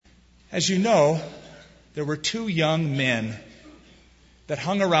As you know, there were two young men that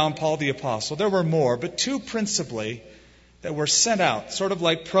hung around Paul the Apostle. There were more, but two principally that were sent out, sort of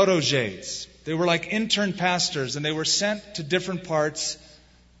like protégés. They were like intern pastors, and they were sent to different parts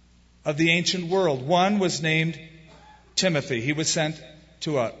of the ancient world. One was named Timothy. He was sent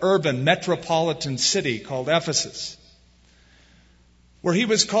to an urban metropolitan city called Ephesus, where he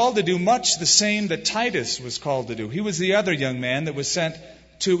was called to do much the same that Titus was called to do. He was the other young man that was sent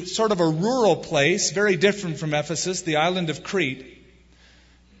to sort of a rural place, very different from Ephesus, the island of Crete.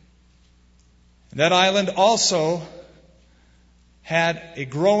 That island also had a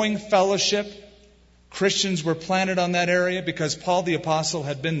growing fellowship. Christians were planted on that area because Paul the Apostle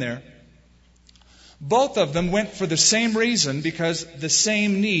had been there. Both of them went for the same reason, because the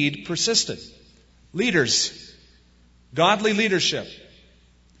same need persisted. Leaders. Godly leadership.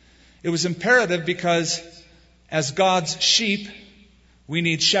 It was imperative because as God's sheep, we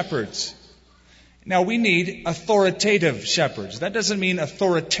need shepherds. Now, we need authoritative shepherds. That doesn't mean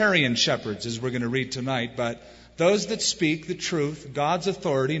authoritarian shepherds, as we're going to read tonight, but those that speak the truth, God's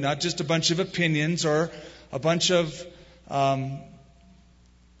authority, not just a bunch of opinions or a bunch of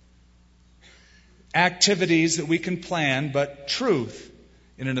activities that we can plan, but truth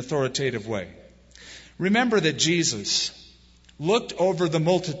in an authoritative way. Remember that Jesus looked over the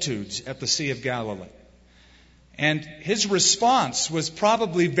multitudes at the Sea of Galilee. And his response was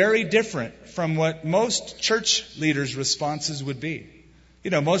probably very different from what most church leaders' responses would be.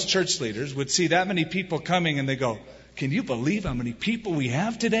 You know, most church leaders would see that many people coming and they go, "Can you believe how many people we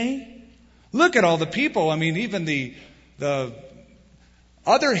have today? Look at all the people." I mean, even the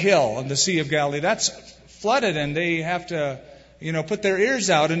other hill on the Sea of Galilee, that's flooded, and they have to, put their ears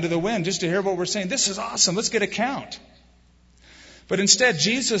out into the wind just to hear what we're saying. This is awesome. Let's get a count. But instead,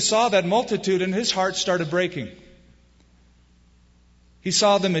 Jesus saw that multitude and his heart started breaking. He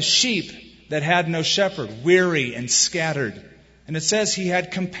saw them as sheep that had no shepherd, weary and scattered. And it says he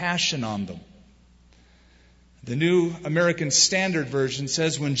had compassion on them. The New American Standard Version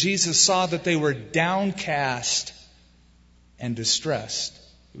says when Jesus saw that they were downcast and distressed.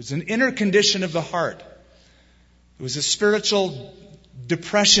 It was an inner condition of the heart. It was a spiritual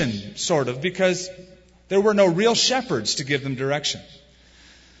depression, sort of, because there were no real shepherds to give them direction.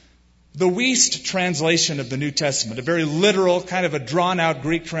 The Wuest translation of the New Testament, a very literal, kind of a drawn-out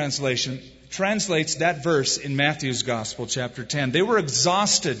Greek translation, translates that verse in Matthew's Gospel, chapter 10. They were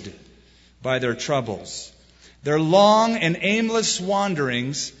exhausted by their troubles, their long and aimless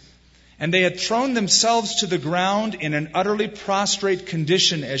wanderings, and they had thrown themselves to the ground in an utterly prostrate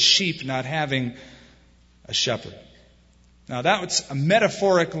condition as sheep not having a shepherd. Now, that's a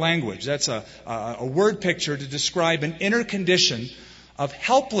metaphoric language. That's a word picture to describe an inner condition of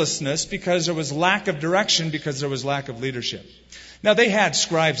helplessness because there was lack of direction, because there was lack of leadership. Now, they had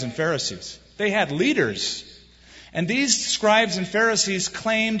scribes and Pharisees. They had leaders. And these scribes and Pharisees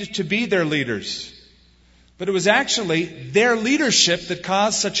claimed to be their leaders. But it was actually their leadership that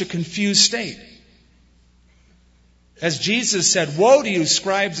caused such a confused state. As Jesus said, "Woe to you,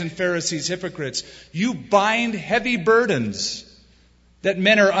 scribes and Pharisees, hypocrites! You bind heavy burdens that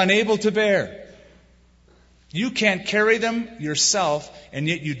men are unable to bear. You can't carry them yourself, and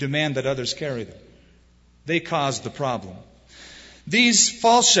yet you demand that others carry them." They caused the problem. These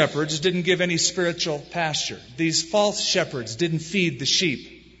false shepherds didn't give any spiritual pasture. These false shepherds didn't feed the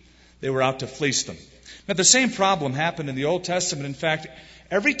sheep. They were out to fleece them. Now, the same problem happened in the Old Testament. In fact,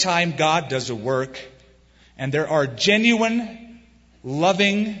 every time God does a work, and there are genuine,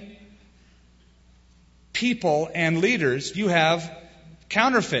 loving people and leaders, you have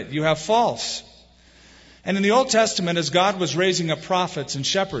counterfeit, you have false. And in the Old Testament, as God was raising up prophets and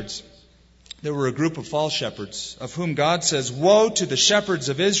shepherds, there were a group of false shepherds, of whom God says, "Woe to the shepherds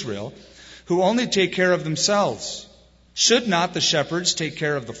of Israel, who only take care of themselves. Should not the shepherds take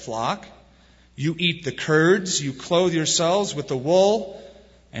care of the flock? You eat the curds, you clothe yourselves with the wool,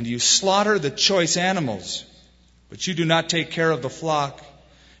 and you slaughter the choice animals. But you do not take care of the flock.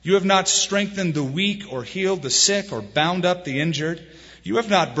 You have not strengthened the weak or healed the sick or bound up the injured. You have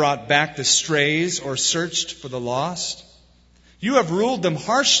not brought back the strays or searched for the lost. You have ruled them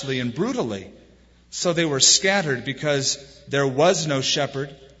harshly and brutally, so they were scattered because there was no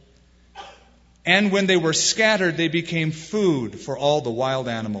shepherd. And when they were scattered, they became food for all the wild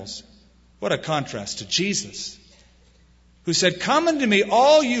animals." What a contrast to Jesus, who said, "Come unto me,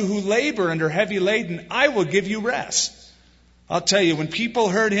 all you who labor and are heavy laden, I will give you rest." I'll tell you, when people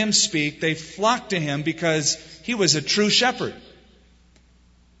heard him speak, they flocked to him because he was a true shepherd.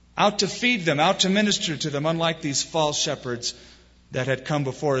 Out to feed them, out to minister to them, unlike these false shepherds that had come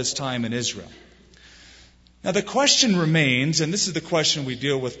before his time in Israel. Now the question remains, and this is the question we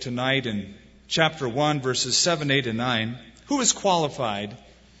deal with tonight in chapter 1, verses 7, 8, and 9. Who is qualified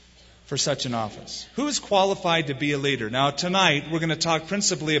for such an office? Who is qualified to be a leader? Now tonight we're going to talk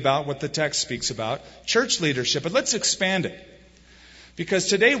principally about what the text speaks about, church leadership, but let's expand it. Because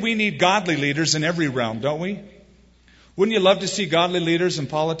today we need godly leaders in every realm, don't we? Wouldn't you love to see godly leaders in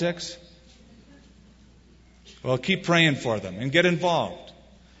politics? Well, keep praying for them and get involved.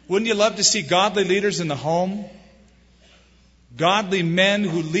 Wouldn't you love to see godly leaders in the home? Godly men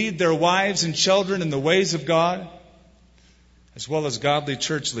who lead their wives and children in the ways of God, as well as godly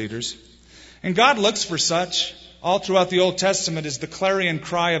church leaders. And God looks for such. All throughout the Old Testament is the clarion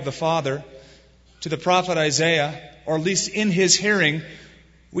cry of the Father to the prophet Isaiah, or at least in his hearing,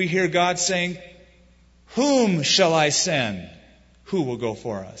 we hear God saying, "Whom shall I send? Who will go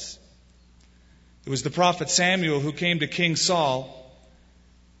for us?" It was the prophet Samuel who came to King Saul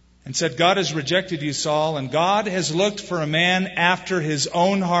and said, "God has rejected you, Saul, and God has looked for a man after his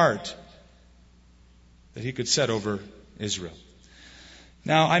own heart that he could set over Israel."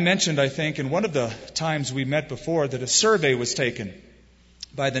 Now, I mentioned, I think, in one of the times we met before, that a survey was taken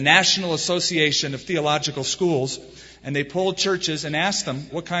by the National Association of Theological Schools, and they polled churches and asked them,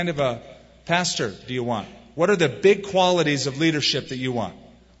 what kind of a pastor do you want? What are the big qualities of leadership that you want?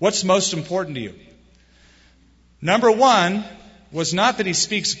 What's most important to you? Number one was not that he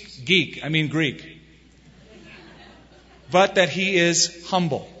speaks Greek, but that he is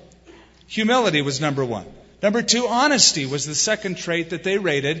humble. Humility was number one. Number two, honesty was the second trait that they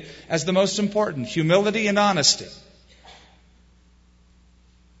rated as the most important. Humility and honesty.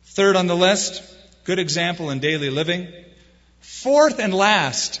 Third on the list, good example in daily living. Fourth and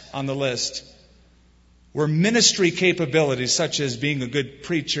last on the list were ministry capabilities, such as being a good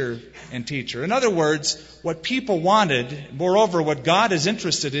preacher and teacher. In other words, what people wanted, moreover, what God is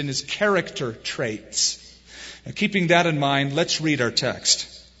interested in, is character traits. Now, keeping that in mind, let's read our text.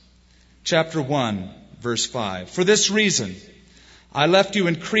 Chapter 1, verse 5. "For this reason, I left you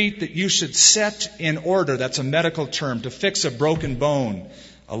in Crete that you should set in order," that's a medical term, to fix a broken bone,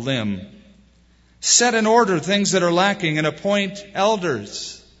 a limb. "Set in order things that are lacking and appoint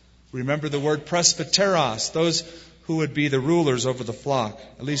elders." Remember the word presbyteros, those who would be the rulers over the flock,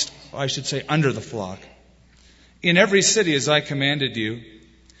 at least I should say under the flock. "In every city as I commanded you.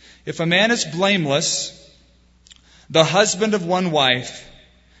 If a man is blameless, the husband of one wife,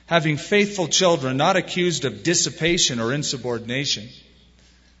 having faithful children, not accused of dissipation or insubordination."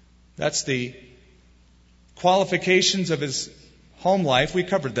 That's the qualifications of his home life. We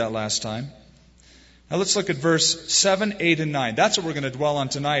covered that last time. Now let's look at verse 7, 8, and 9. That's what we're going to dwell on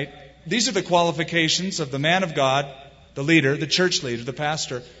tonight. These are the qualifications of the man of God, the leader, the church leader, the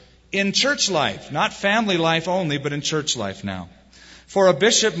pastor, in church life. Not family life only, but in church life now. "For a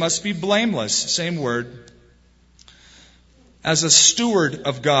bishop must be blameless," same word, "as a steward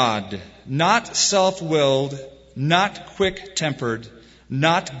of God, not self-willed, not quick-tempered,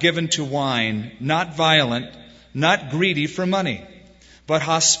 not given to wine, not violent, not greedy for money, but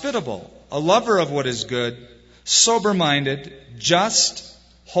hospitable, a lover of what is good, sober-minded, just,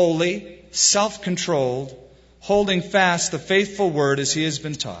 holy, self-controlled, holding fast the faithful word as he has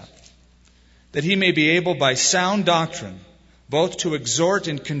been taught, that he may be able by sound doctrine both to exhort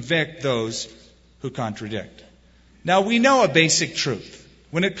and convict those who contradict." Now we know a basic truth.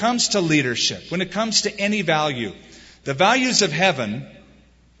 When it comes to leadership, when it comes to any value, the values of heaven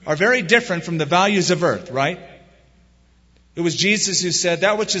are very different from the values of earth, right? It was Jesus who said,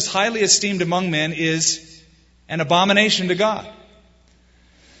 "That which is highly esteemed among men is an abomination to God."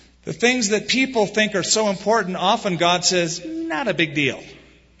 The things that people think are so important, often God says, not a big deal.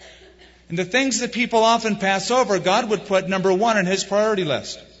 And the things that people often pass over, God would put number one on his priority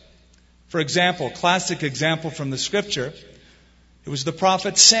list. For example, classic example from the scripture, it was the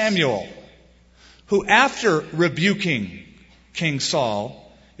prophet Samuel, who after rebuking King Saul,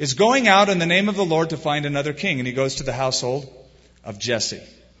 is going out in the name of the Lord to find another king. And he goes to the household of Jesse.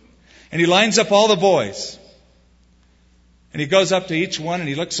 And he lines up all the boys. And he goes up to each one and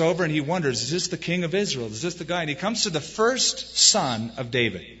he looks over and he wonders, is this the king of Israel? Is this the guy? And he comes to the first son of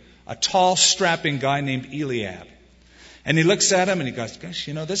David, a tall, strapping guy named Eliab. And he looks at him and he goes, gosh,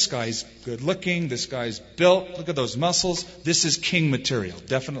 this guy's good looking. This guy's built. Look at those muscles. This is king material.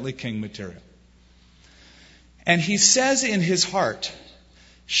 Definitely king material. And he says in his heart,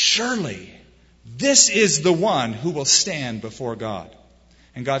 surely this is the one who will stand before God.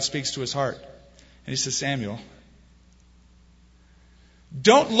 And God speaks to his heart. And he says, Samuel,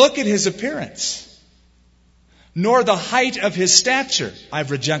 don't look at his appearance, nor the height of his stature.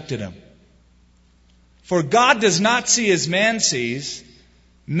 I've rejected him. For God does not see as man sees.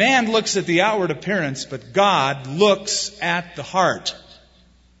 Man looks at the outward appearance, but God looks at the heart.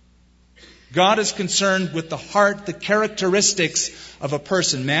 God is concerned with the heart, the characteristics of a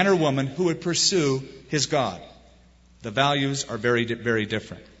person, man or woman, who would pursue his God. The values are very, very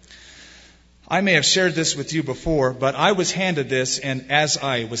different. I may have shared this with you before, but I was handed this, and as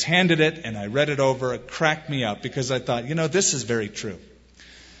I was handed it and I read it over, it cracked me up because I thought, this is very true.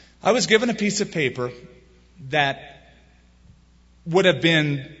 I was given a piece of paper that would have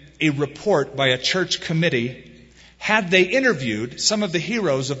been a report by a church committee had they interviewed some of the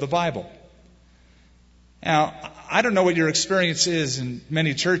heroes of the Bible. Now, I don't know what your experience is in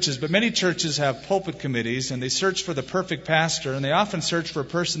many churches, but many churches have pulpit committees, and they search for the perfect pastor, and they often search for a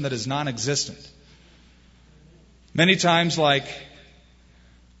person that is non-existent. Many times, like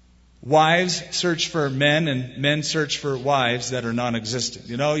wives search for men, and men search for wives that are non-existent.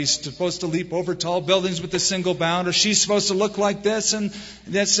 He's supposed to leap over tall buildings with a single bound, or she's supposed to look like this and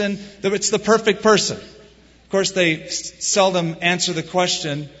this, and it's the perfect person. Of course, they seldom answer the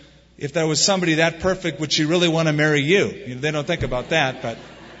question, if there was somebody that perfect, would she really want to marry you? They don't think about that, but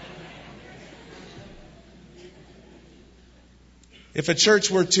if a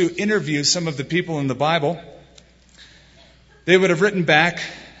church were to interview some of the people in the Bible, they would have written back,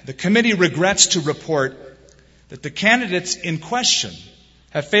 the committee regrets to report that the candidates in question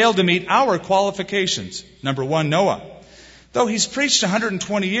have failed to meet our qualifications. Number 1, Noah. Though he's preached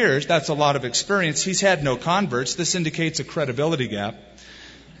 120 years, that's a lot of experience, he's had no converts. This indicates a credibility gap.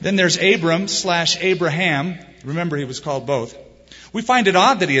 Then there's Abram/Abraham. Remember, he was called both. We find it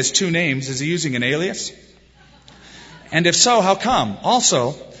odd that he has 2 names. Is he using an alias? And if so, how come?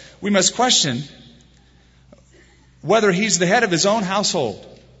 Also, we must question whether he's the head of his own household.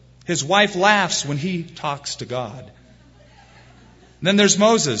 His wife laughs when he talks to God. Then there's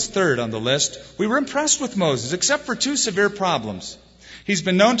Moses, 3rd on the list. We were impressed with Moses, except for 2 severe problems. He's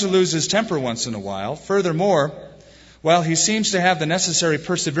been known to lose his temper once in a while. Furthermore, while he seems to have the necessary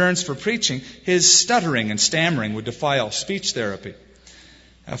perseverance for preaching, his stuttering and stammering would defile speech therapy.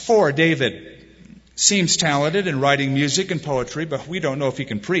 4, David seems talented in writing music and poetry, but we don't know if he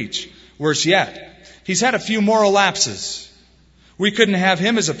can preach. Worse yet, he's had a few moral lapses. We couldn't have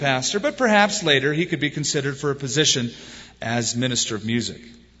him as a pastor, but perhaps later he could be considered for a position as minister of music.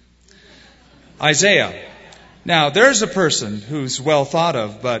 Isaiah. Now, there's a person who's well thought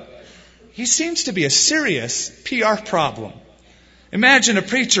of, but he seems to be a serious PR problem. Imagine a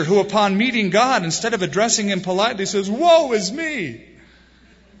preacher who, upon meeting God, instead of addressing him politely, says, "Woe is me."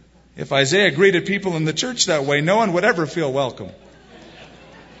 If Isaiah greeted people in the church that way, no one would ever feel welcome.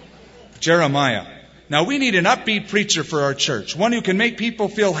 Jeremiah. Now, we need an upbeat preacher for our church, one who can make people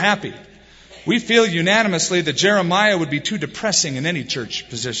feel happy. We feel unanimously that Jeremiah would be too depressing in any church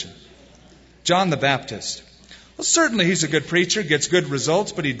position. John the Baptist. Well, certainly he's a good preacher, gets good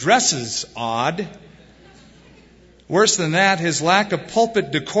results, but he dresses odd. Worse than that, his lack of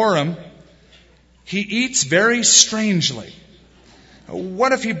pulpit decorum, he eats very strangely.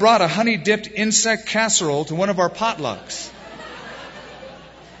 What if he brought a honey-dipped insect casserole to one of our potlucks?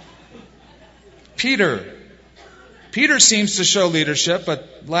 Peter seems to show leadership,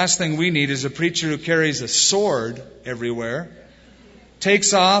 but last thing we need is a preacher who carries a sword everywhere,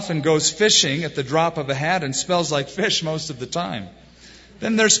 takes off and goes fishing at the drop of a hat and smells like fish most of the time.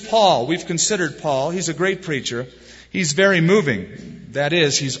 Then there's Paul. We've considered Paul. He's a great preacher. He's very moving. That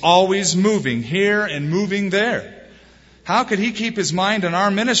is, he's always moving here and moving there. How could he keep his mind on our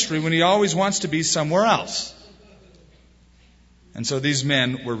ministry when he always wants to be somewhere else? And so these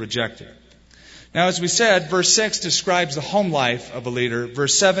men were rejected. Now, as we said, verse 6 describes the home life of a leader.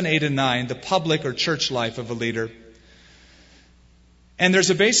 Verse 7, 8, and 9, the public or church life of a leader. And there's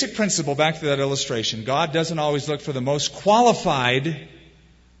a basic principle back to that illustration. God doesn't always look for the most qualified,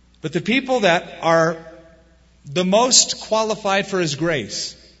 but the people that are the most qualified for His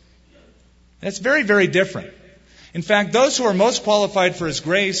grace. That's very, very different. In fact, those who are most qualified for His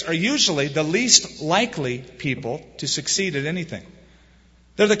grace are usually the least likely people to succeed at anything.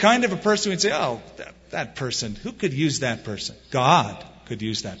 They're the kind of a person who would say, "Oh, that person, who could use that person?" God could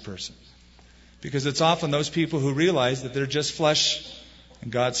use that person. Because it's often those people who realize that they're just flesh,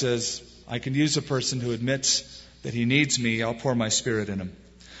 and God says, "I can use a person who admits that he needs me. I'll pour my Spirit in him."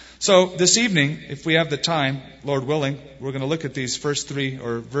 So this evening, if we have the time, Lord willing, we're going to look at these first 3,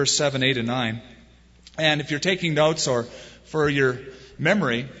 or verse 7, 8, and 9. And if you're taking notes or for your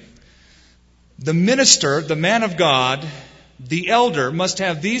memory, the minister, the man of God, the elder must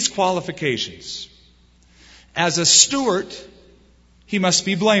have these qualifications. As a steward, he must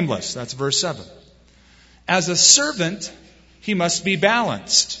be blameless. That's verse 7. As a servant, he must be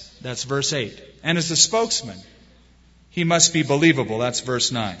balanced. That's verse 8. And as a spokesman, he must be believable. That's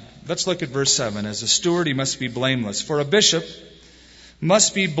verse 9. Let's look at verse 7. As a steward, he must be blameless. For a bishop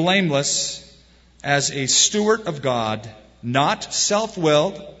must be blameless as a steward of God, not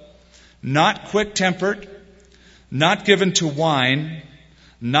self-willed, not quick-tempered, not given to wine,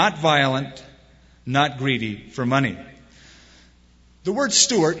 not violent, not greedy for money. The word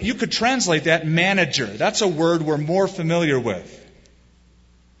steward, you could translate that manager. That's a word we're more familiar with.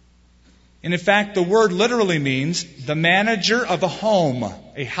 And in fact, the word literally means the manager of a home,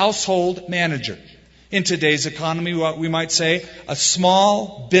 a household manager. In today's economy, what we might say, a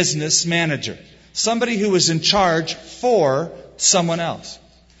small business manager. Somebody who is in charge for someone else.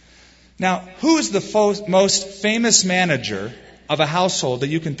 Now, who is the most famous manager of a household that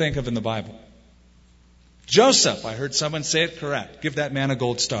you can think of in the Bible? Joseph. I heard someone say it correct. Give that man a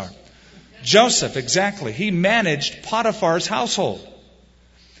gold star. Joseph, exactly. He managed Potiphar's household.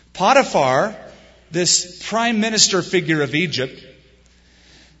 Potiphar, this prime minister figure of Egypt,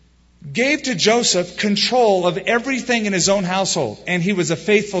 gave to Joseph control of everything in his own household, and he was a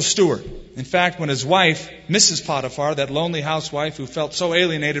faithful steward. In fact, when his wife, Mrs. Potiphar, that lonely housewife who felt so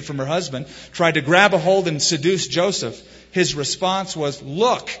alienated from her husband, tried to grab a hold and seduce Joseph, his response was,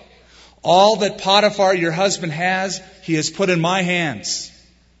 "Look, all that Potiphar, your husband, has, he has put in my hands.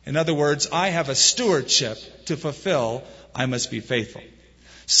 In other words, I have a stewardship to fulfill. I must be faithful."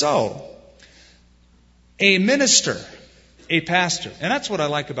 So, a minister, a pastor, and that's what I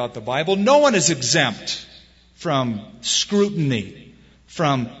like about the Bible. No one is exempt from scrutiny,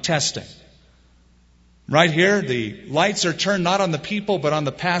 from testing. Right here, the lights are turned not on the people, but on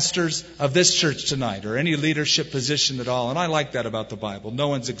the pastors of this church tonight, or any leadership position at all. And I like that about the Bible. No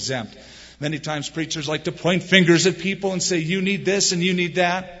one's exempt. Many times preachers like to point fingers at people and say, you need this and you need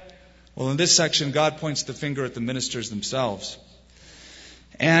that. Well, in this section, God points the finger at the ministers themselves.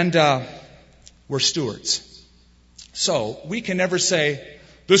 And we're stewards. So, we can never say,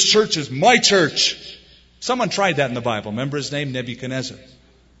 this church is my church. Someone tried that in the Bible. Remember his name? Nebuchadnezzar.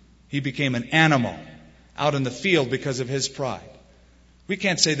 He became an animal out in the field because of his pride. We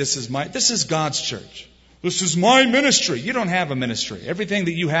can't say this is God's church. This is my ministry. You don't have a ministry. Everything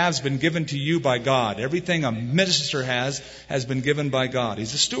that you have has been given to you by God. Everything a minister has been given by God.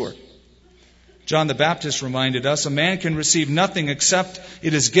 He's a steward. John the Baptist reminded us, a man can receive nothing except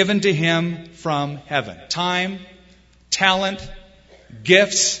it is given to him from heaven. Time, talent,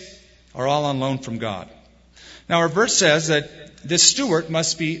 gifts are all on loan from God. Now our verse says that this steward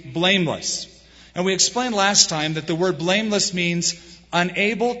must be blameless. And we explained last time that the word blameless means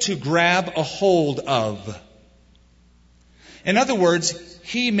unable to grab a hold of. In other words,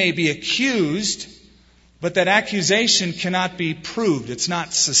 he may be accused, but that accusation cannot be proved. It's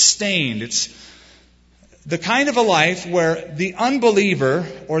not sustained. It's the kind of a life where the unbeliever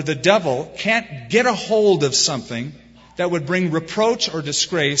or the devil can't get a hold of something that would bring reproach or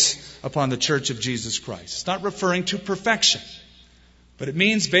disgrace upon the church of Jesus Christ. It's not referring to perfection, but it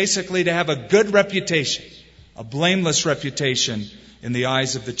means basically to have a good reputation, a blameless reputation in the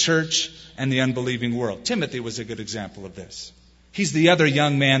eyes of the church and the unbelieving world. Timothy was a good example of this. He's the other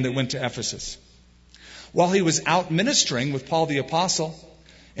young man that went to Ephesus. While he was out ministering with Paul the Apostle,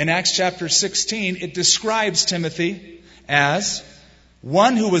 in Acts chapter 16, it describes Timothy as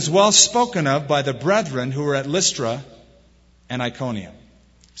one who was well spoken of by the brethren who were at Lystra and Iconium.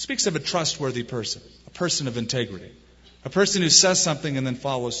 It speaks of a trustworthy person, a person of integrity, a person who says something and then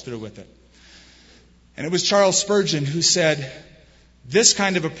follows through with it. And it was Charles Spurgeon who said, this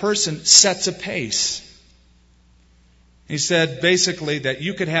kind of a person sets a pace. He said basically that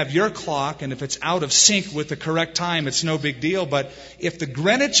you could have your clock, and if it's out of sync with the correct time, it's no big deal. But if the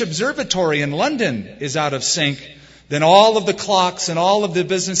Greenwich Observatory in London is out of sync, then all of the clocks and all of the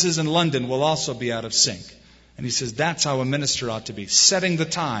businesses in London will also be out of sync. And he says that's how a minister ought to be, setting the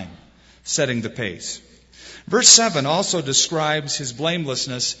time, setting the pace. Verse 7 also describes his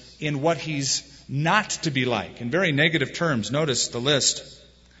blamelessness in what he's not to be like. In very negative terms, notice the list.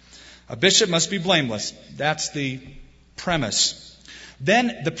 A bishop must be blameless. That's the premise.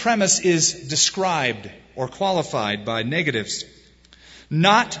 Then the premise is described or qualified by negatives.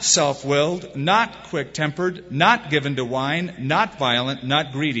 Not self-willed, not quick-tempered, not given to wine, not violent,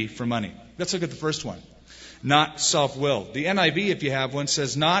 not greedy for money. Let's look at the first one. Not self-willed. The NIV, if you have one,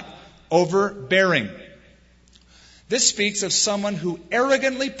 says not overbearing. This speaks of someone who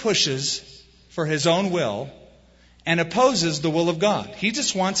arrogantly pushes for his own will and opposes the will of God. He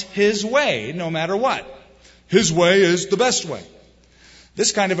just wants his way no matter what. His way is the best way.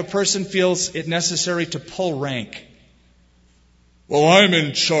 This kind of a person feels it necessary to pull rank. Well, I'm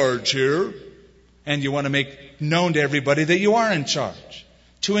in charge here. And you want to make known to everybody that you are in charge.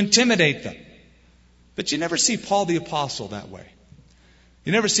 To intimidate them. But you never see Paul the Apostle that way.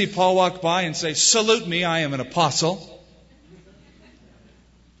 You never see Paul walk by and say, "Salute me, I am an apostle."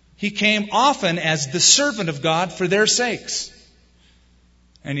 He came often as the servant of God for their sakes.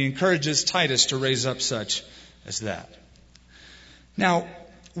 And he encourages Titus to raise up such as that. Now,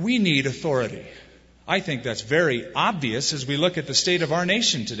 we need authority. I think that's very obvious as we look at the state of our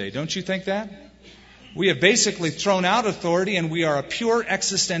nation today. Don't you think that? We have basically thrown out authority, and we are a pure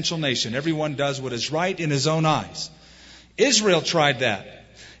existential nation. Everyone does what is right in his own eyes. Israel tried that.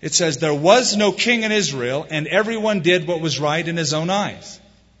 It says there was no king in Israel, and everyone did what was right in his own eyes.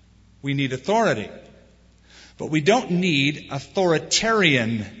 We need authority. But we don't need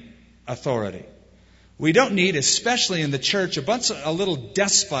authoritarian authority. We don't need, especially in the church, a bunch of little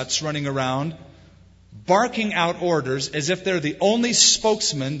despots running around barking out orders as if they're the only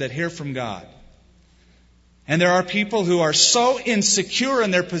spokesman that hear from God. And there are people who are so insecure in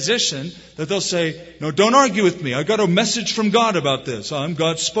their position that they'll say, "No, don't argue with me. I got a message from God about this. I'm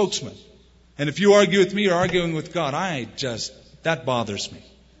God's spokesman. And if you argue with me, you're arguing with God." That bothers me.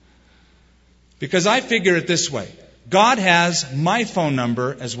 Because I figure it this way. God has my phone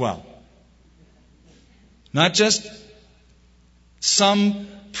number as well. Not just some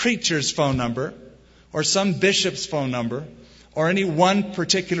preacher's phone number or some bishop's phone number or any one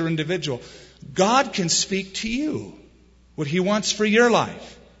particular individual. God can speak to you what He wants for your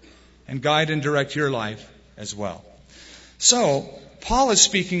life and guide and direct your life as well. So, Paul is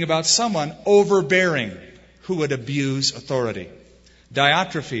speaking about someone overbearing who would abuse authority.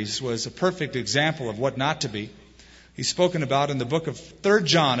 Diotrephes was a perfect example of what not to be. He's spoken about in the book of 3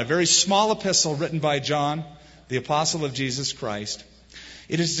 John, a very small epistle written by John, the apostle of Jesus Christ.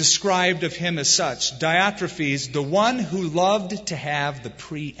 It is described of him as such: Diotrephes, the one who loved to have the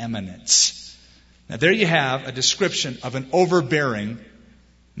preeminence. Now there you have a description of an overbearing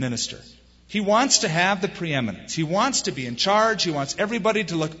minister. He wants to have the preeminence. He wants to be in charge. He wants everybody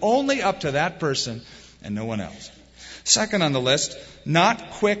to look only up to that person and no one else. Second on the list,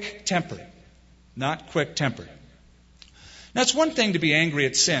 not quick-tempered. Not quick-tempered. Now, it's one thing to be angry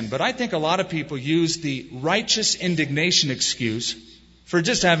at sin, but I think a lot of people use the righteous indignation excuse for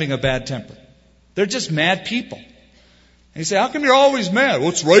just having a bad temper. They're just mad people. And you say, "How come you're always mad?" Well,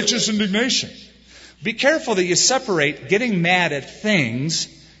 it's righteous indignation. Be careful that you separate getting mad at things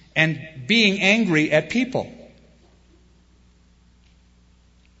and being angry at people.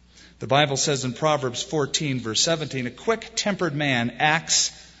 The Bible says in Proverbs 14, verse 17, "A quick-tempered man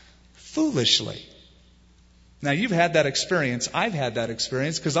acts foolishly." Now, you've had that experience. I've had that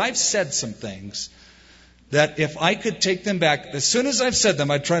experience because I've said some things that if I could take them back, as soon as I've said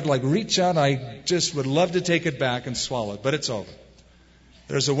them, I'd try to reach out. I just would love to take it back and swallow it, but it's over.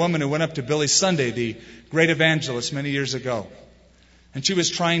 There's a woman who went up to Billy Sunday, the great evangelist, many years ago. And she was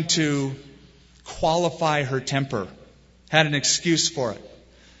trying to qualify her temper, had an excuse for it.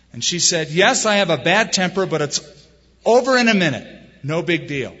 And she said, "Yes, I have a bad temper, but it's over in a minute. No big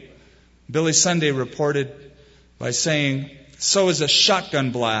deal." Billy Sunday reported by saying, "So is a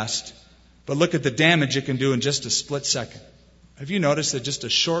shotgun blast, but look at the damage it can do in just a split second." Have you noticed that just a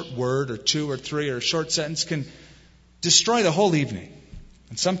short word or two or three or a short sentence can destroy the whole evening?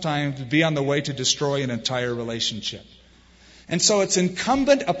 And sometimes be on the way to destroy an entire relationship. And so it's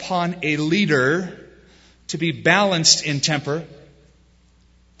incumbent upon a leader to be balanced in temper.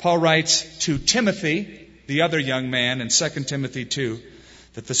 Paul writes to Timothy, the other young man, in 2 Timothy 2,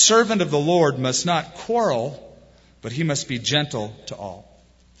 that the servant of the Lord must not quarrel, but he must be gentle to all.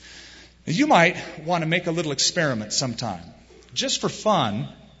 Now, you might want to make a little experiment sometime. Just for fun,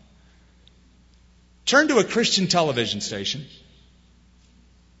 turn to a Christian television station,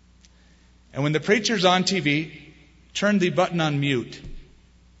 and when the preacher's on TV, turn the button on mute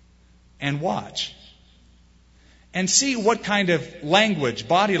and watch. And see what kind of language,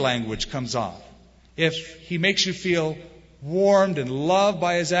 body language, comes off. If he makes you feel warmed and loved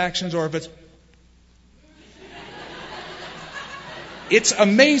by his actions, or if it's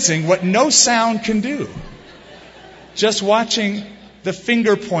amazing what no sound can do. Just watching the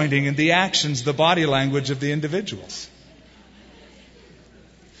finger pointing and the actions, the body language of the individuals.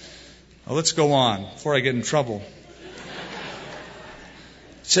 Well, let's go on before I get in trouble.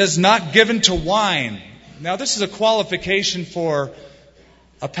 It says, not given to wine. Now, this is a qualification for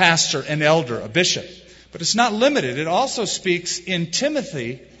a pastor, an elder, a bishop. But it's not limited. It also speaks in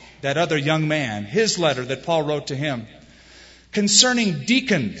Timothy, that other young man, his letter that Paul wrote to him, concerning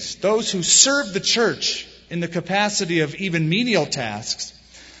deacons, those who serve the church in the capacity of even menial tasks,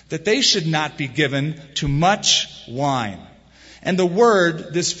 that they should not be given to much wine. And the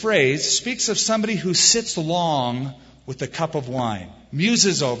word, this phrase, speaks of somebody who sits long with a cup of wine,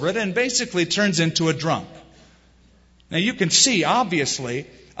 muses over it, and basically turns into a drunk. Now you can see, obviously,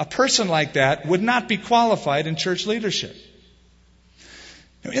 a person like that would not be qualified in church leadership.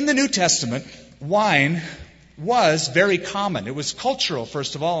 Now, in the New Testament, wine was very common. It was cultural,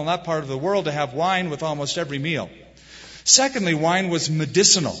 first of all, in that part of the world to have wine with almost every meal. Secondly, wine was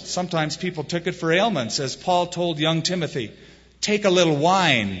medicinal. Sometimes people took it for ailments, as Paul told young Timothy, take a little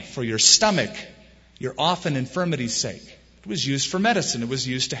wine for your stomach, your often infirmity's sake. It was used for medicine. It was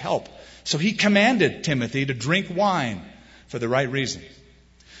used to help. So he commanded Timothy to drink wine for the right reason.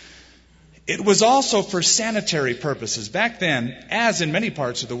 It was also for sanitary purposes. Back then, as in many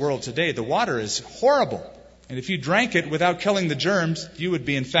parts of the world today, the water is horrible. And if you drank it without killing the germs, you would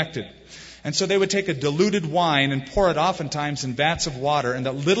be infected. And so they would take a diluted wine and pour it oftentimes in vats of water, and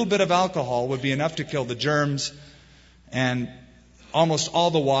that little bit of alcohol would be enough to kill the germs, and almost all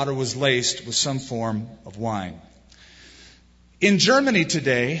the water was laced with some form of wine. In Germany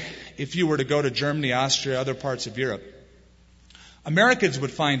today, if you were to go to Germany, Austria, other parts of Europe, Americans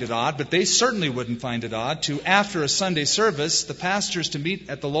would find it odd, but they certainly wouldn't find it odd to, after a Sunday service, the pastors to meet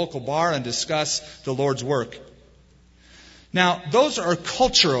at the local bar and discuss the Lord's work. Now, those are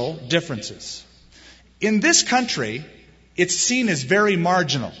cultural differences. In this country, it's seen as very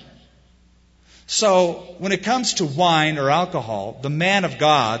marginal. So, when it comes to wine or alcohol, the man of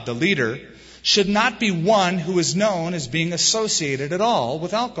God, the leader, should not be one who is known as being associated at all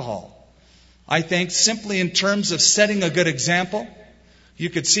with alcohol. I think simply in terms of setting a good example, you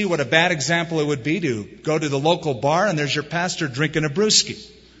could see what a bad example it would be to go to the local bar and there's your pastor drinking a brewski.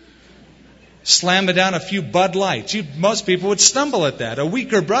 Slamming down a few Bud Lights. Most people would stumble at that. A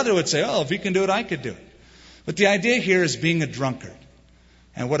weaker brother would say, oh, if he can do it, I could do it. But the idea here is being a drunkard.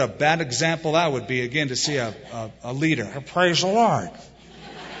 And what a bad example that would be, again, to see a leader. Praise the Lord.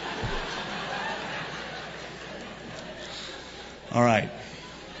 All right.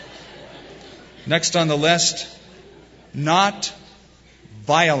 Next on the list, not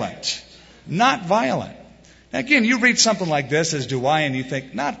violent. Not violent. Now again, you read something like this, as do I, and you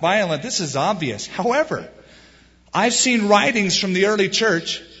think, not violent, this is obvious. However, I've seen writings from the early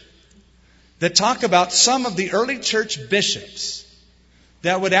church that talk about some of the early church bishops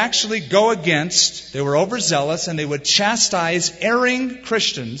that would actually go against, they were overzealous, and they would chastise erring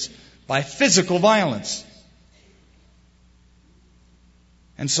Christians by physical violence.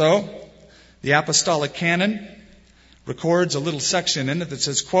 And so, the Apostolic Canon records a little section in it that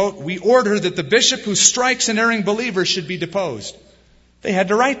says, quote, we order that the bishop who strikes an erring believer should be deposed. They had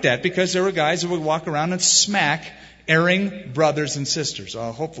to write that because there were guys who would walk around and smack erring brothers and sisters.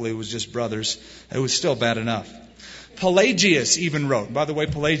 Hopefully it was just brothers. It was still bad enough. Pelagius even wrote. By the way,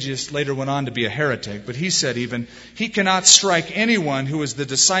 Pelagius later went on to be a heretic, but he said even, he cannot strike anyone who is the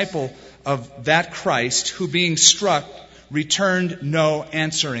disciple of that Christ who being struck returned no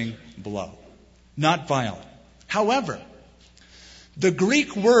answering blow. Not violent. However, the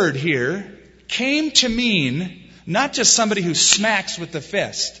Greek word here came to mean not just somebody who smacks with the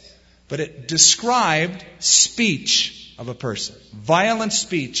fist, but it described speech of a person. Violent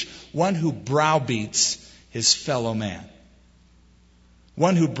speech, one who browbeats his fellow man.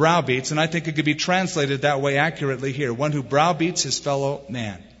 One who browbeats, and I think it could be translated that way accurately here, one who browbeats his fellow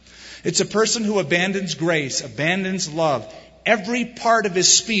man. It's a person who abandons grace, abandons love. Every part of his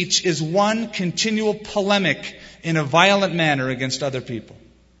speech is one continual polemic in a violent manner against other people.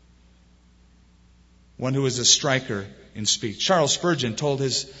 One who is a striker in speech. Charles Spurgeon told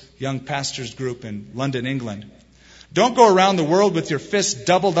his young pastors group in London, England, don't go around the world with your fists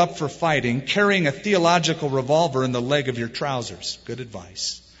doubled up for fighting, carrying a theological revolver in the leg of your trousers. Good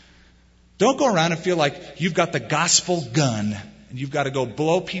advice. Don't go around and feel like you've got the gospel gun and you've got to go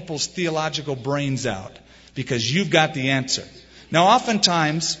blow people's theological brains out because you've got the answer. Now,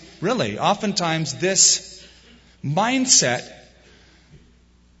 oftentimes this mindset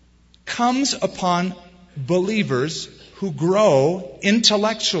comes upon believers who grow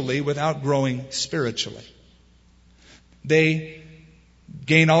intellectually without growing spiritually. They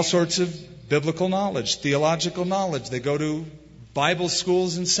gain all sorts of biblical knowledge, theological knowledge. They go to Bible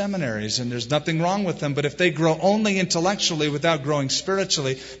schools and seminaries, and there's nothing wrong with them. But if they grow only intellectually without growing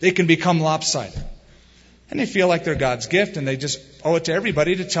spiritually, they can become lopsided. And they feel like they're God's gift, and they just owe it to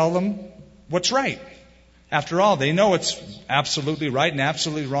everybody to tell them what's right. After all, they know it's absolutely right and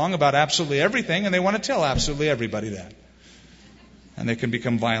absolutely wrong about absolutely everything, and they want to tell absolutely everybody that. And they can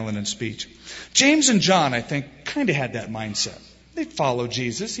become violent in speech. James and John, I think, kind of had that mindset. They followed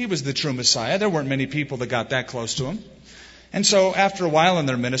Jesus. He was the true Messiah. There weren't many people that got that close to him. And so after a while in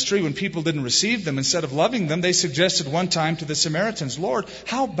their ministry, when people didn't receive them, instead of loving them, they suggested one time to the Samaritans, Lord,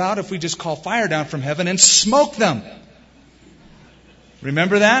 how about if we just call fire down from heaven and smoke them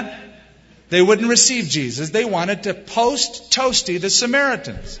Remember that? They wouldn't receive Jesus. They wanted to post-toasty the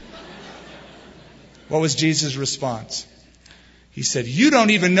Samaritans. What was Jesus' response? He said, "You don't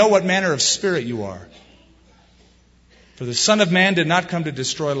even know what manner of spirit you are. For the Son of Man did not come to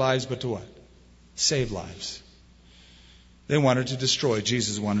destroy lives, but to what? Save lives." They wanted to destroy.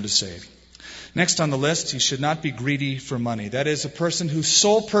 Jesus wanted to save. Next on the list, he should not be greedy for money. That is, a person whose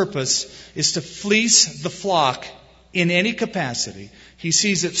sole purpose is to fleece the flock in any capacity. He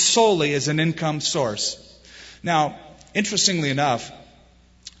sees it solely as an income source. Now, interestingly enough,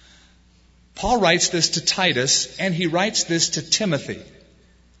 Paul writes this to Titus, and he writes this to Timothy.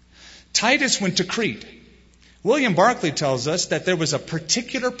 Titus went to Crete. William Barclay tells us that there was a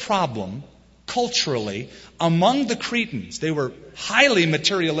particular problem culturally among the Cretans. They were highly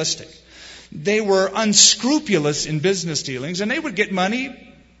materialistic. They were unscrupulous in business dealings, and they would get money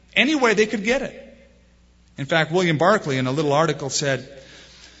any way they could get it. In fact, William Barclay in a little article said,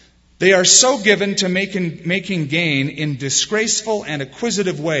 "They are so given to making gain in disgraceful and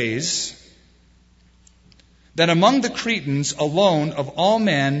acquisitive ways that among the Cretans alone of all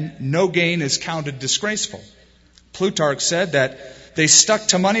men no gain is counted disgraceful." Plutarch said that they stuck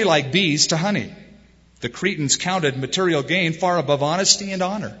to money like bees to honey. The Cretans counted material gain far above honesty and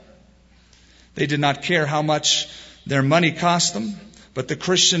honor. They did not care how much their money cost them, but the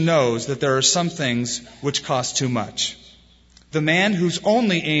Christian knows that there are some things which cost too much. The man whose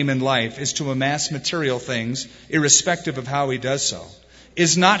only aim in life is to amass material things, irrespective of how he does so,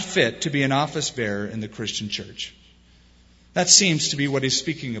 is not fit to be an office bearer in the Christian church. That seems to be what he's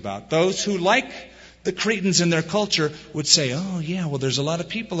speaking about. Those who, like the Cretans in their culture, would say, "Oh, yeah, well, there's a lot of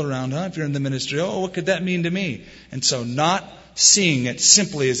people around, huh, if you're in the ministry. Oh, what could that mean to me?" And so not seeing it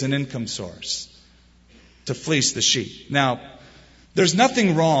simply as an income source to fleece the sheep. Now, there's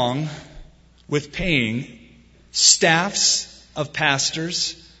nothing wrong with paying staffs of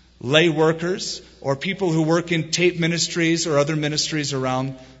pastors, lay workers, or people who work in tape ministries or other ministries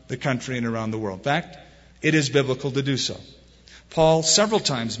around the country and around the world. In fact, it is biblical to do so. Paul several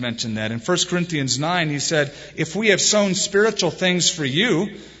times mentioned that. In 1 Corinthians 9, he said, "If we have sown spiritual things for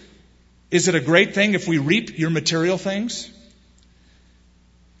you, is it a great thing if we reap your material things?"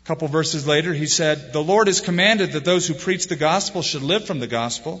 A couple verses later, he said, "The Lord has commanded that those who preach the gospel should live from the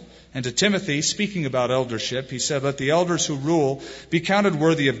gospel." And to Timothy, speaking about eldership, he said, "Let the elders who rule be counted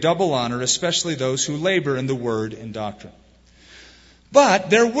worthy of double honor, especially those who labor in the word and doctrine." But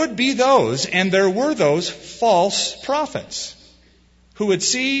there would be those, and there were those false prophets who would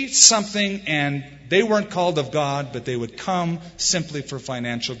see something and they weren't called of God, but they would come simply for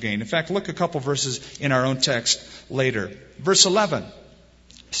financial gain. In fact, look a couple verses in our own text later. Verse 11.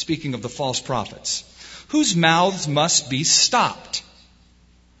 Speaking of the false prophets, whose mouths must be stopped,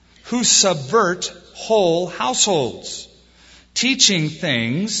 who subvert whole households, teaching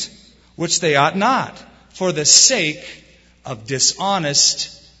things which they ought not, for the sake of dishonest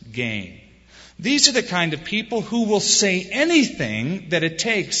gain. These are the kind of people who will say anything that it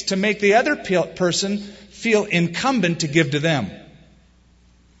takes to make the other person feel incumbent to give to them.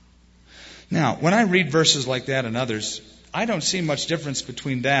 Now, when I read verses like that and others, I don't see much difference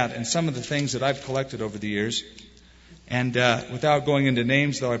between that and some of the things that I've collected over the years. And without going into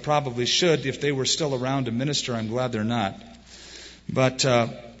names, though I probably should, if they were still around to minister, I'm glad they're not. But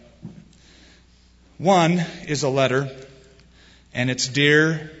one is a letter, and it's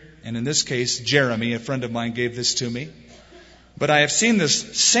dear, and in this case, Jeremy, a friend of mine, gave this to me. But I have seen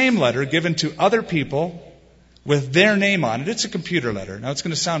this same letter given to other people with their name on it. It's a computer letter. Now, it's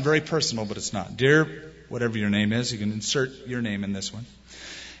going to sound very personal, but it's not. Dear whatever your name is, you can insert your name in this one.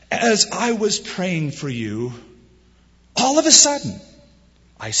 As I was praying for you, all of a sudden,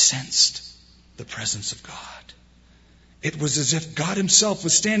 I sensed the presence of God. It was as if God himself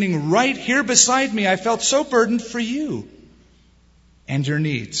was standing right here beside me. I felt so burdened for you and your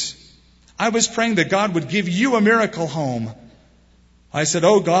needs. I was praying that God would give you a miracle home. I said,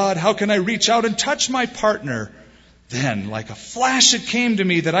 "Oh God, how can I reach out and touch my partner?" Then, like a flash, it came to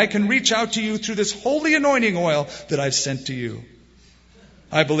me that I can reach out to you through this holy anointing oil that I've sent to you.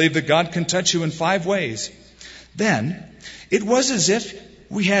 I believe that God can touch you in 5 ways. Then, it was as if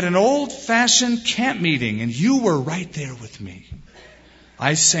we had an old-fashioned camp meeting and you were right there with me.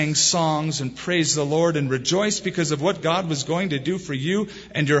 I sang songs and praised the Lord and rejoiced because of what God was going to do for you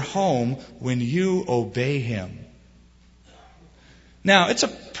and your home when you obey him. Now, it's a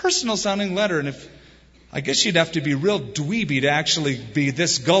personal-sounding letter, and I guess you'd have to be real dweeby to actually be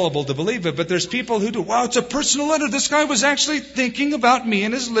this gullible to believe it, but there's people who do. Wow, it's a personal letter. This guy was actually thinking about me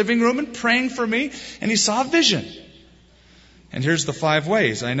in his living room and praying for me, and he saw a vision. And here's the 5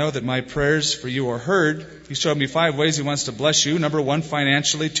 ways. I know that my prayers for you are heard. He showed me 5 ways he wants to bless you. Number 1,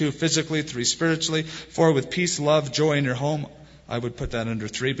 financially. 2, physically. 3, spiritually. 4, with peace, love, joy in your home. I would put that under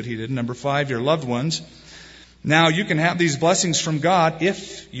 3, but he didn't. Number 5, your loved ones. Now, you can have these blessings from God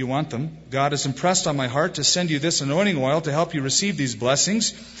if you want them. God has impressed on my heart to send you this anointing oil to help you receive these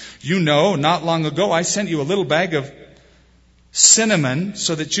blessings. You know, not long ago, I sent you a little bag of cinnamon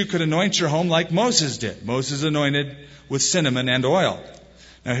so that you could anoint your home like Moses did. Moses anointed with cinnamon and oil.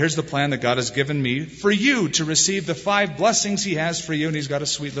 Now, here's the plan that God has given me for you to receive the 5 blessings He has for you. And He's got a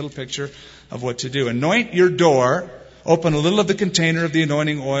sweet little picture of what to do. Anoint your door. Open a little of the container of the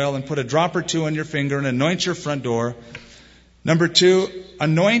anointing oil and put a drop or 2 on your finger and anoint your front door. Number 2,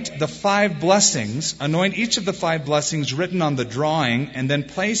 anoint the 5 blessings. Anoint each of the 5 blessings written on the drawing, and then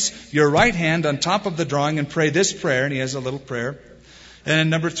place your right hand on top of the drawing and pray this prayer. And he has a little prayer.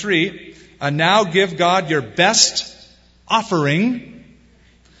 And number 3, now give God your best offering.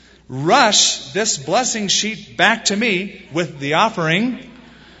 Rush this blessing sheet back to me with the offering,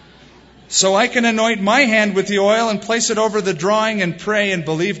 so I can anoint my hand with the oil and place it over the drawing and pray and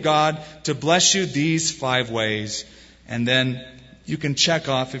believe God to bless you these 5 ways. And then you can check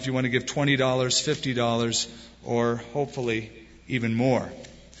off if you want to give $20, $50, or hopefully even more.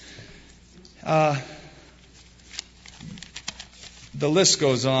 The list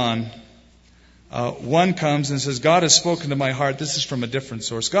goes on. One comes and says, God has spoken to my heart. This is from a different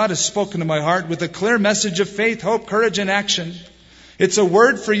source. God has spoken to my heart with a clear message of faith, hope, courage, and action. It's a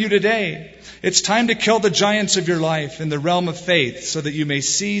word for you today. It's time to kill the giants of your life in the realm of faith so that you may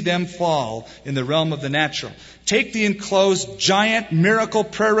see them fall in the realm of the natural. Take the enclosed giant miracle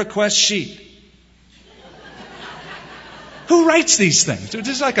prayer request sheet. Who writes these things?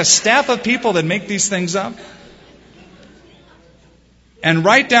 There's like a staff of people that make these things up. And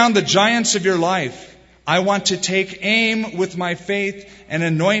write down the giants of your life. I want to take aim with my faith and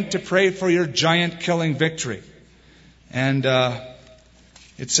anoint to pray for your giant killing victory. And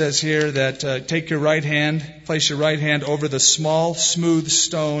it says here that take your right hand, place your right hand over the small, smooth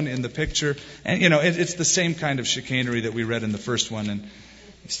stone in the picture. And, it's the same kind of chicanery that we read in the first one. And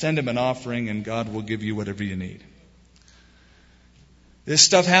send Him an offering and God will give you whatever you need. This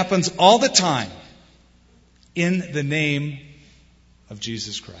stuff happens all the time in the name of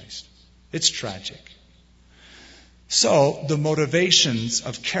Jesus Christ. It's tragic. So, the motivations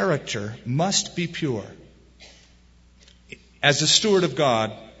of character must be pure. As a steward of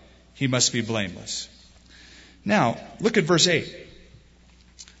God, he must be blameless. Now, look at verse 8.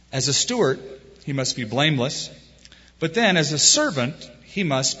 As a steward, he must be blameless. But then, as a servant, he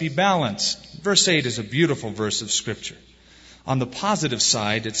must be balanced. Verse 8 is a beautiful verse of Scripture. On the positive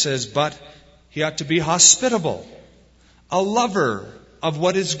side, it says, but he ought to be hospitable, a lover of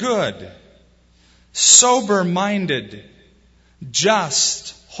what is good, sober-minded,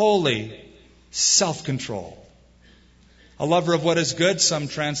 just, holy, self-control. A lover of what is good, some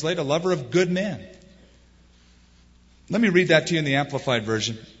translate, a lover of good men. Let me read that to you in the Amplified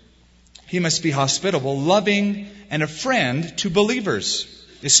Version. He must be hospitable, loving, and a friend to believers,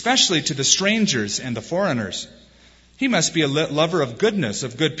 especially to the strangers and the foreigners. He must be a lover of goodness,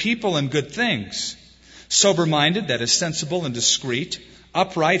 of good people and good things. Sober-minded, that is sensible and discreet.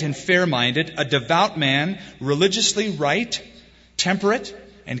 Upright and fair-minded, a devout man, religiously right, temperate,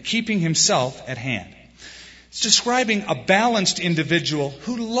 and keeping himself at hand. It's describing a balanced individual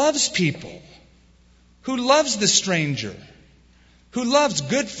who loves people, who loves the stranger, who loves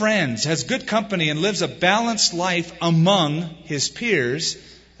good friends, has good company, and lives a balanced life among his peers,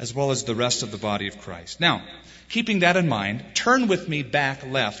 as well as the rest of the body of Christ. Now, keeping that in mind, turn with me back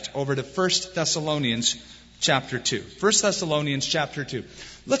left over to 1 Thessalonians chapter 2. 1 Thessalonians chapter 2.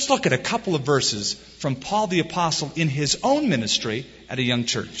 Let's look at a couple of verses from Paul the Apostle in his own ministry at a young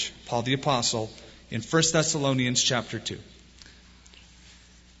church. Paul the Apostle in 1 Thessalonians chapter 2.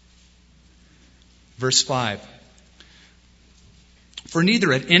 Verse 5. For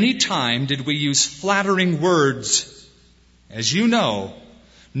neither at any time did we use flattering words, as you know,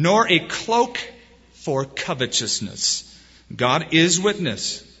 nor a cloak for covetousness. God is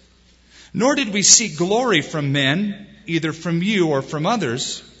witness. Nor did we seek glory from men, either from you or from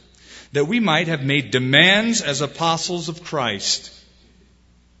others, that we might have made demands as apostles of Christ.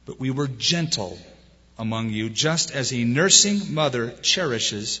 But we were gentle among you, just as a nursing mother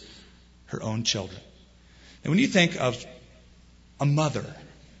cherishes her own children. And when you think of a mother,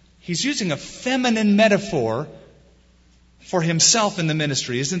 he's using a feminine metaphor for himself in the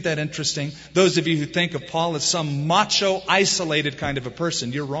ministry. Isn't that interesting? Those of you who think of Paul as some macho, isolated kind of a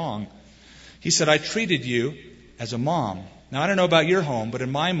person, you're wrong. He said, I treated you as a mom. Now, I don't know about your home, but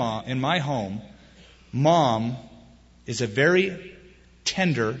in my home, mom is a very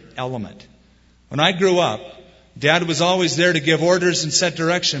tender element. When I grew up, Dad was always there to give orders and set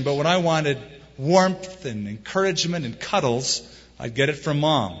direction, but when I wanted warmth and encouragement and cuddles, I'd get it from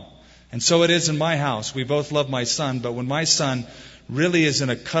Mom. And so it is in my house. We both love my son, but when my son really is in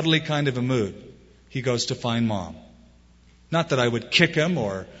a cuddly kind of a mood, he goes to find Mom. Not that I would kick him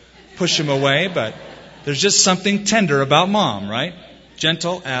or push him away, but there's just something tender about Mom, right?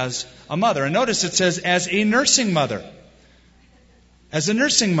 Gentle as a mother. And notice it says, as a nursing mother. As a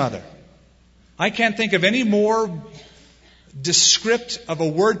nursing mother. I can't think of any more descriptive of a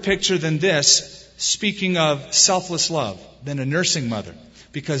word picture than this, speaking of selfless love, than a nursing mother.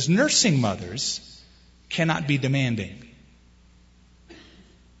 Because nursing mothers cannot be demanding.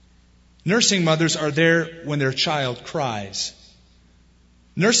 Nursing mothers are there when their child cries.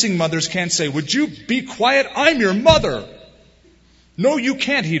 Nursing mothers can't say, would you be quiet? I'm your mother. No, you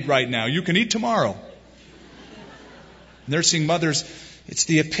can't eat right now. You can eat tomorrow. Nursing mothers, it's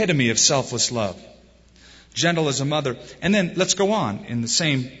the epitome of selfless love. Gentle as a mother. And then let's go on in the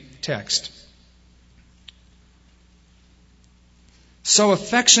same text. So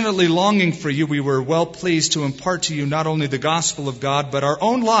affectionately longing for you, we were well pleased to impart to you not only the gospel of God, but our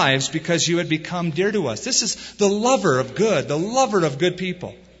own lives, because you had become dear to us. This is the lover of good, the lover of good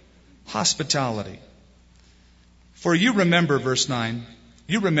people. Hospitality. For you remember, verse 9,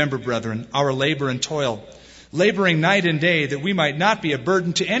 you remember, brethren, our labor and toil, laboring night and day, that we might not be a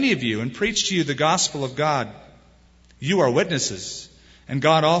burden to any of you, and preach to you the gospel of God. You are witnesses, and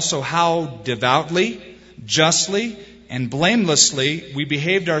God also, how devoutly, justly, and blamelessly we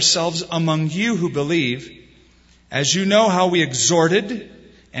behaved ourselves among you who believe, as you know how we exhorted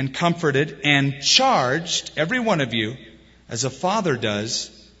and comforted and charged every one of you, as a father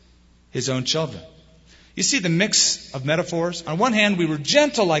does his own children. You see the mix of metaphors? On one hand, we were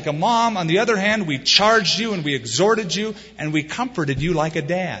gentle like a mom. On the other hand, we charged you and we exhorted you and we comforted you like a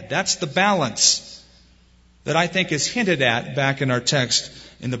dad. That's the balance that I think is hinted at back in our text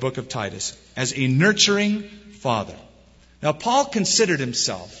in the book of Titus, as a nurturing father. Now, Paul considered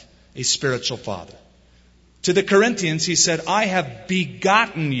himself a spiritual father. To the Corinthians, he said, I have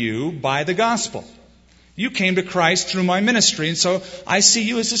begotten you by the gospel. You came to Christ through my ministry, and so I see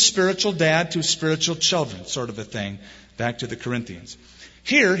you as a spiritual dad to spiritual children, sort of a thing, back to the Corinthians.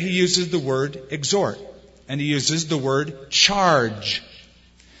 Here, he uses the word exhort, and he uses the word charge.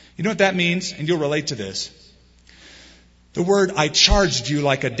 You know what that means? And you'll relate to this. The word I charged you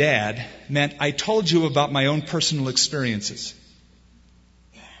like a dad meant I told you about my own personal experiences.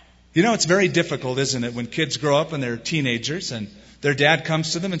 You know, it's very difficult, isn't it, when kids grow up and they're teenagers and their dad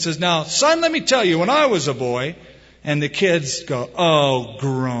comes to them and says, now, son, let me tell you, when I was a boy, and the kids go, oh,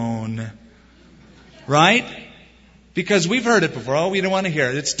 groan. Right? Because we've heard it before. Oh, we don't want to hear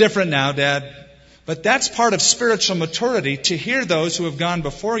it. It's different now, Dad. But that's part of spiritual maturity, to hear those who have gone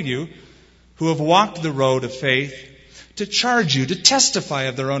before you, who have walked the road of faith, to charge you, to testify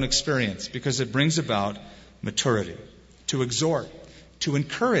of their own experience, because it brings about maturity, to exhort, to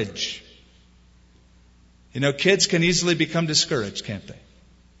encourage. You know, kids can easily become discouraged, can't they?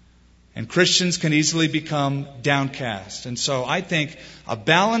 And Christians can easily become downcast. And so I think a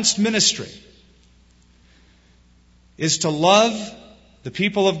balanced ministry is to love the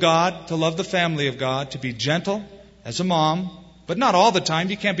people of God, to love the family of God, to be gentle as a mom, but not all the time.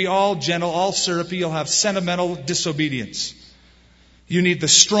 You can't be all gentle, all syrupy. You'll have sentimental disobedience. You need the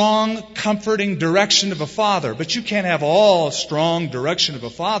strong, comforting direction of a father, but you can't have all strong direction of a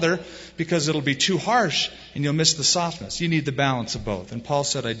father, because it'll be too harsh and you'll miss the softness. You need the balance of both. And Paul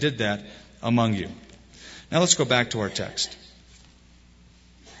said, I did that among you. Now let's go back to our text.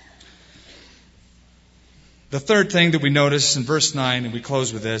 The third thing that we notice in verse 9, and we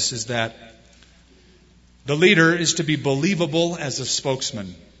close with this, is that the leader is to be believable as a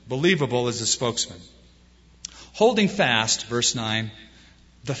spokesman. Believable as a spokesman. Holding fast, verse 9,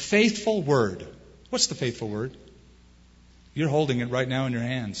 the faithful word. What's the faithful word? You're holding it right now in your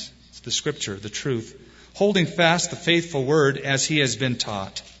hands. It's the scripture, the truth. Holding fast the faithful word as he has been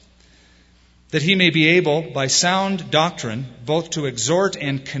taught, that he may be able, by sound doctrine, both to exhort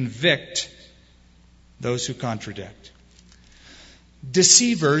and convict those who contradict.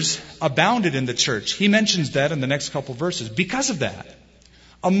 Deceivers abounded in the church. He mentions that in the next couple verses. Because of that,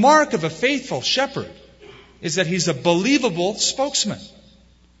 a mark of a faithful shepherd is that he's a believable spokesman.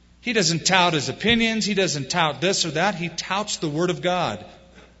 He doesn't tout his opinions. He doesn't tout this or that. He touts the Word of God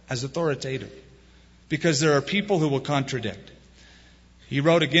as authoritative, because there are people who will contradict. He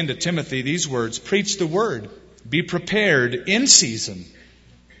wrote again to Timothy these words, preach the Word, be prepared in season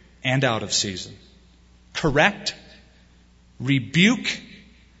and out of season. Correct, rebuke,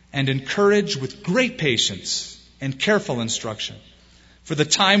 and encourage with great patience and careful instruction. For the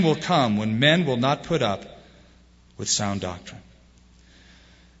time will come when men will not put up with sound doctrine.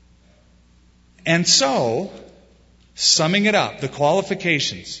 And so, summing it up, the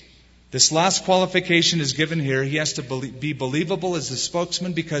qualifications. This last qualification is given here. He has to be believable as the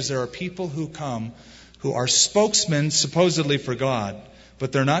spokesman, because there are people who come who are spokesmen supposedly for God,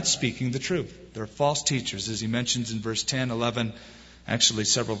 but they're not speaking the truth. They're false teachers, as he mentions in verse 10, 11, actually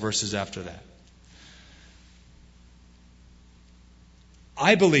several verses after that.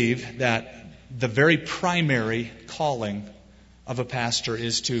 I believe that the very primary calling of a pastor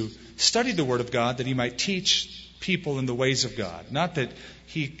is to study the Word of God, that he might teach people in the ways of God. Not that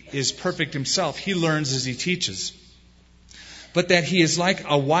he is perfect himself. He learns as he teaches. But that he is like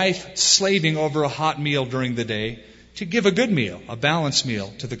a wife slaving over a hot meal during the day to give a good meal, a balanced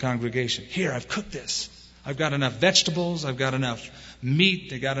meal to the congregation. Here, I've cooked this. I've got enough vegetables. I've got enough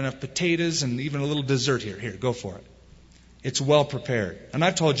meat. I've got enough potatoes and even a little dessert here. Here, go for it. It's well prepared. And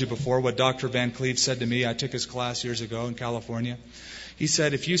I've told you before what Dr. Van Cleve said to me. I took his class years ago in California. He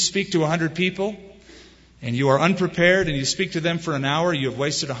said, if you speak to 100 people and you are unprepared and you speak to them for an hour, you have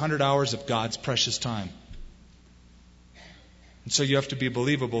wasted 100 hours of God's precious time. And so you have to be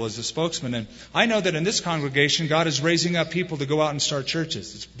believable as a spokesman. And I know that in this congregation, God is raising up people to go out and start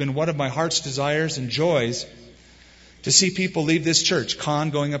churches. It's been one of my heart's desires and joys to see people leave this church. Con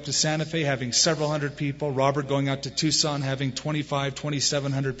going up to Santa Fe, having several hundred people. Robert going out to Tucson, having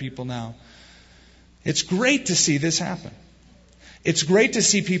 2,700 people now. It's great to see this happen. It's great to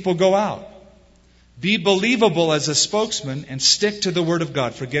see people go out. Be believable as a spokesman and stick to the Word of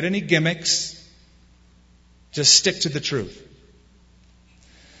God. Forget any gimmicks. Just stick to the truth.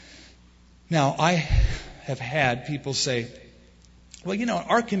 Now, I have had people say, well,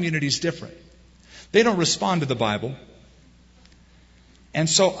 our community is different. They don't respond to the Bible. And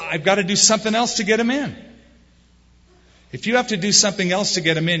so I've got to do something else to get them in. If you have to do something else to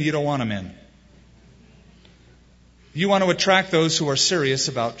get them in, you don't want them in. You want to attract those who are serious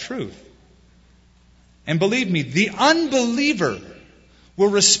about truth. And believe me, the unbeliever will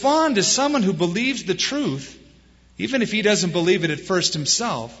respond to someone who believes the truth, even if he doesn't believe it at first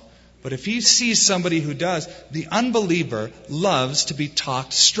himself. But if he sees somebody who does, the unbeliever loves to be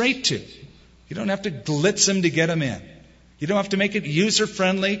talked straight to. You don't have to glitz him to get him in. You don't have to make it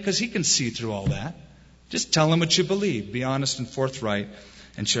user-friendly, because he can see through all that. Just tell him what you believe. Be honest and forthright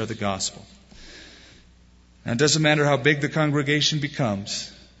and share the gospel. Now, it doesn't matter how big the congregation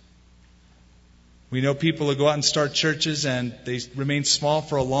becomes. We know people who go out and start churches and they remain small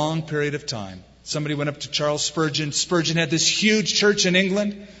for a long period of time. Somebody went up to Charles Spurgeon. Spurgeon had this huge church in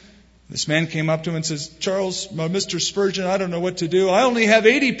England. This man came up to him and says, Charles, Mr. Spurgeon, I don't know what to do. I only have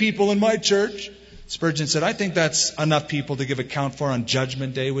 80 people in my church. Spurgeon said, I think that's enough people to give account for on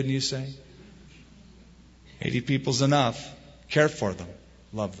Judgment Day, wouldn't you say? 80 people's enough. Care for them.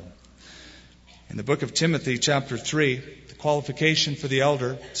 Love them. In the book of Timothy, chapter 3, the qualification for the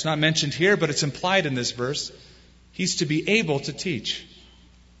elder, it's not mentioned here, but it's implied in this verse. He's to be able to teach.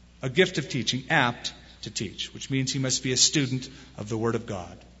 A gift of teaching, apt to teach, which means he must be a student of the Word of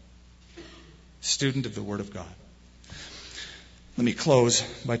God. Student of the Word of God. Let me close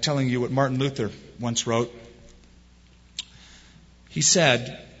by telling you what Martin Luther once wrote. He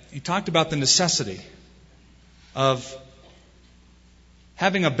talked about the necessity of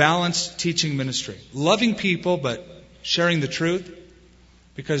having a balanced teaching ministry. Loving people, but sharing the truth,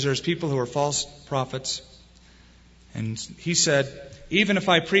 because there's people who are false prophets. And he said, even if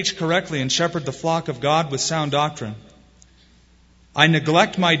I preach correctly and shepherd the flock of God with sound doctrine, I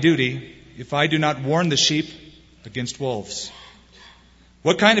neglect my duty if I do not warn the sheep against wolves.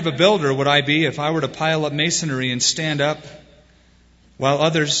 What kind of a builder would I be if I were to pile up masonry and stand up while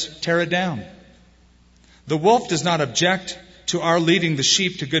others tear it down? The wolf does not object to our leading the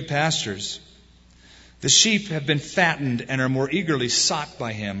sheep to good pastures. The sheep have been fattened and are more eagerly sought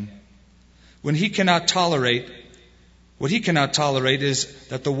by him. What he cannot tolerate is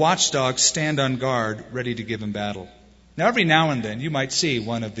that the watchdogs stand on guard, ready to give him battle. Now, every now and then, you might see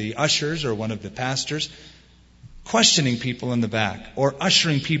one of the ushers or one of the pastors questioning people in the back or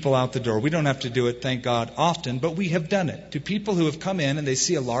ushering people out the door. We don't have to do it, thank God, often, but we have done it to people who have come in and they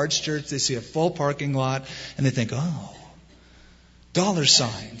see a large church, they see a full parking lot, and they think, oh, dollar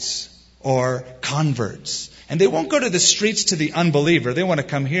signs or converts. And they won't go to the streets to the unbeliever. They want to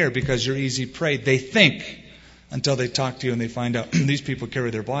come here because you're easy prey. They think until they talk to you and they find out these people carry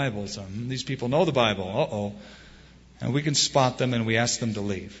their Bibles. These people know the Bible. Uh-oh. And we can spot them and we ask them to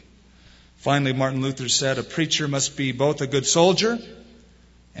leave. Finally, Martin Luther said, a preacher must be both a good soldier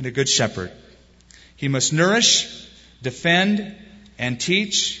and a good shepherd. He must nourish, defend, and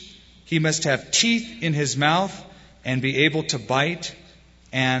teach. He must have teeth in his mouth and be able to bite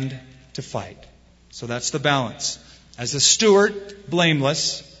and to fight. So that's the balance. As a steward,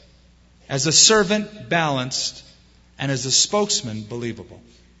 blameless. As a servant, balanced. And as a spokesman, believable.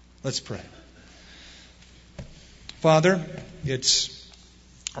 Let's pray. Father, it's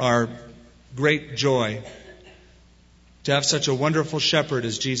our great joy to have such a wonderful shepherd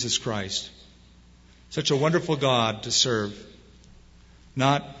as Jesus Christ. Such a wonderful God to serve.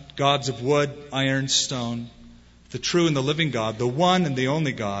 Not gods of wood, iron, stone. The true and the living God, the one and the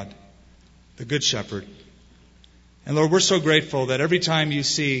only God, the Good Shepherd. And Lord, we're so grateful that every time you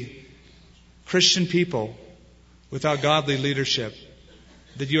see Christian people without godly leadership,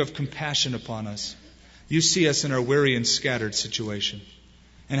 that you have compassion upon us. You see us in our weary and scattered situation,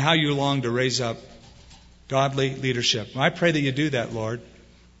 and how you long to raise up godly leadership. I pray that you do that, Lord.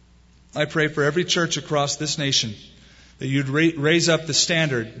 I pray for every church across this nation that you'd raise up the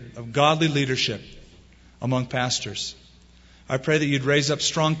standard of godly leadership among pastors. I pray that you'd raise up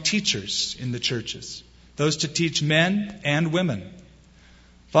strong teachers in the churches, those to teach men and women.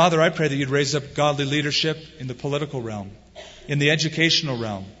 Father, I pray that you'd raise up godly leadership in the political realm, in the educational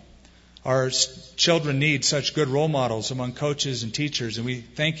realm. Our children need such good role models among coaches and teachers, and we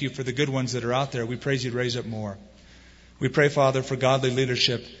thank you for the good ones that are out there. We pray you'd raise up more. We pray, Father, for godly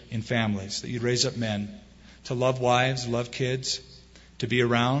leadership in families, that you'd raise up men to love wives, love kids, to be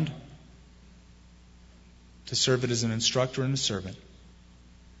around, to serve it as an instructor and a servant.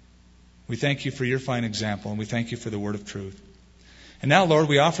 We thank you for your fine example, and we thank you for the word of truth. And now, Lord,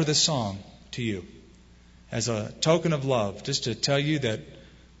 we offer this song to you as a token of love, just to tell you that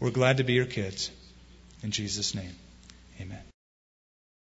we're glad to be your kids. In Jesus' name, amen.